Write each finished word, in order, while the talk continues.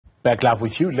Back live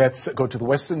with you. Let's go to the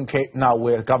Western Cape now,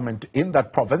 where government in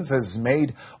that province has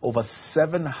made over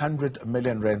 700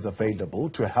 million rands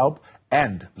available to help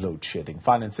end load shedding.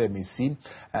 Finance MEC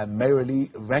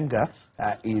Mireille Wenger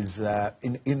is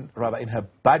in her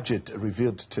budget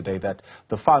revealed today that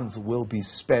the funds will be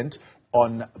spent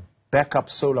on backup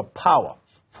solar power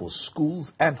for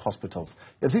schools and hospitals.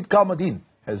 Yazeed Kamaldien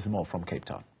has more from Cape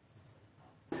Town.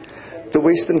 The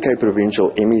Western Cape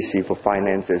Provincial MEC for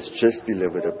Finance has just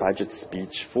delivered a budget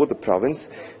speech for the province.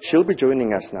 She'll be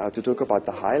joining us now to talk about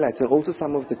the highlights and also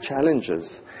some of the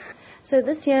challenges. So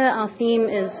this year our theme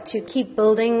is to keep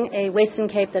building a Western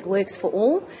Cape that works for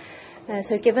all.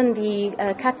 So given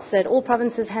the cuts that all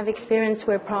provinces have experienced,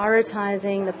 we're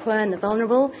prioritising the poor and the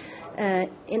vulnerable.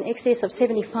 In excess of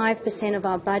 75% of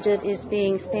our budget is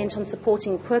being spent on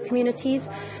supporting poor communities.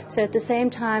 So at the same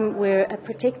time, we're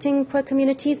protecting poor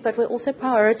communities, but we're also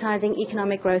prioritising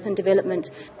economic growth and development.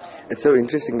 It's so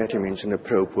interesting that you mentioned a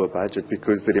pro-poor budget,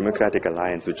 because the Democratic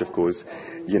Alliance, which of course,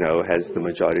 has the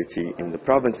majority in the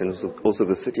province and also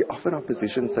the city, often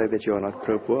opposition say that you are not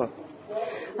pro-poor.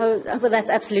 Oh, well, that's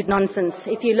absolute nonsense.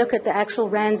 If you look at the actual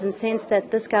rands and cents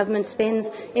that this government spends,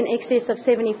 in excess of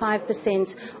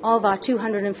 75% of our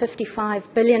 255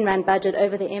 billion rand budget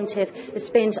over the MTEF is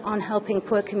spent on helping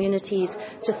poor communities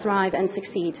to thrive and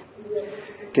succeed.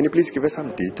 Can you please give us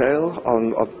some detail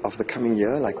of the coming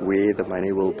year, like where the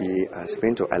money will be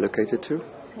spent or allocated to?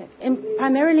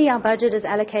 Primarily our budget is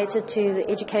allocated to the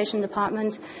Education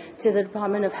Department, to the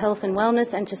Department of Health and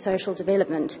Wellness and to Social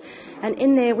Development. And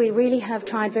in there we really have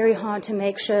tried very hard to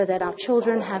make sure that our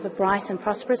children have a bright and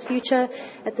prosperous future.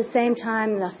 At the same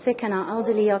time, our sick and our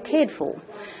elderly are cared for.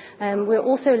 We're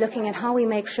also looking at how we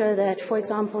make sure that, for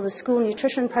example, the school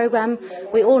nutrition program,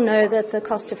 we all know that the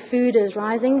cost of food is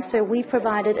rising, so we've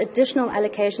provided additional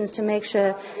allocations to make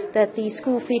sure that the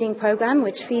school feeding program,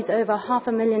 which feeds over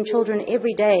 500,000 children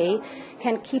every day,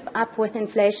 can keep up with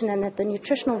inflation and that the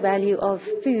nutritional value of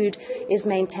food is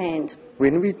maintained.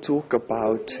 When we talk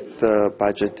about the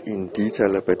budget in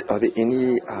detail a bit, are there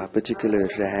any particular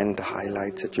rand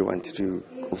highlights that you want to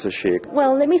also share?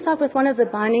 Well, let me start with one of the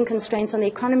binding constraints on the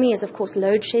economy is, of course,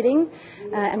 load shedding.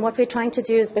 And what we're trying to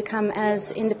do is become as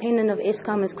independent of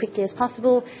Eskom as quickly as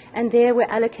possible. And there we're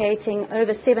allocating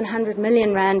over 700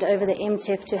 million rand over the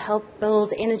MTEF to help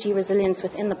build energy resilience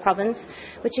within the province,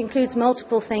 which includes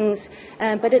multiple things.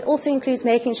 But it also includes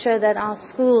making sure that our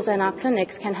schools and our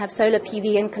clinics can have solar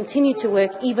PV and continue to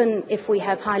work even if we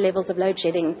have high levels of load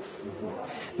shedding.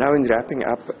 Now, in wrapping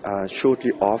up,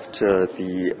 shortly after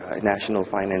the National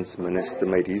Finance Minister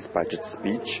made his budget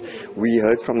speech, we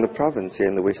heard from the province here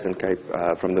in the Western Cape,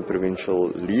 from the provincial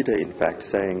leader, in fact,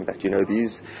 saying that,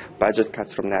 these budget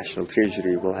cuts from National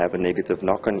Treasury will have a negative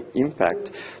knock-on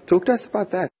impact. Talk to us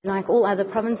about that. Like all other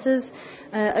provinces,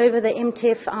 over the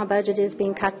MTEF, our budget is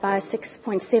being cut by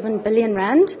 6.7 billion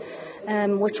rand.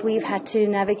 Which we've had to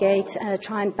navigate,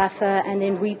 try and buffer and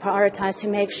then reprioritise to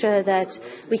make sure that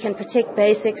we can protect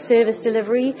basic service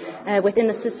delivery within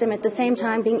the system, at the same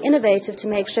time being innovative to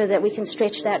make sure that we can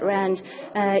stretch that rand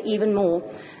even more.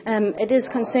 It is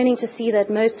concerning to see that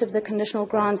most of the conditional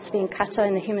grants being cut are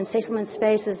in the human settlement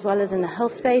space as well as in the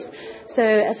health space. So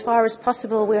as far as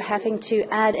possible, we're having to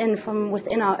add in from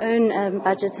within our own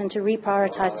budgets and to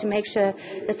reprioritise to make sure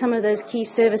that some of those key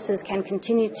services can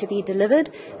continue to be delivered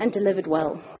and delivered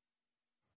well.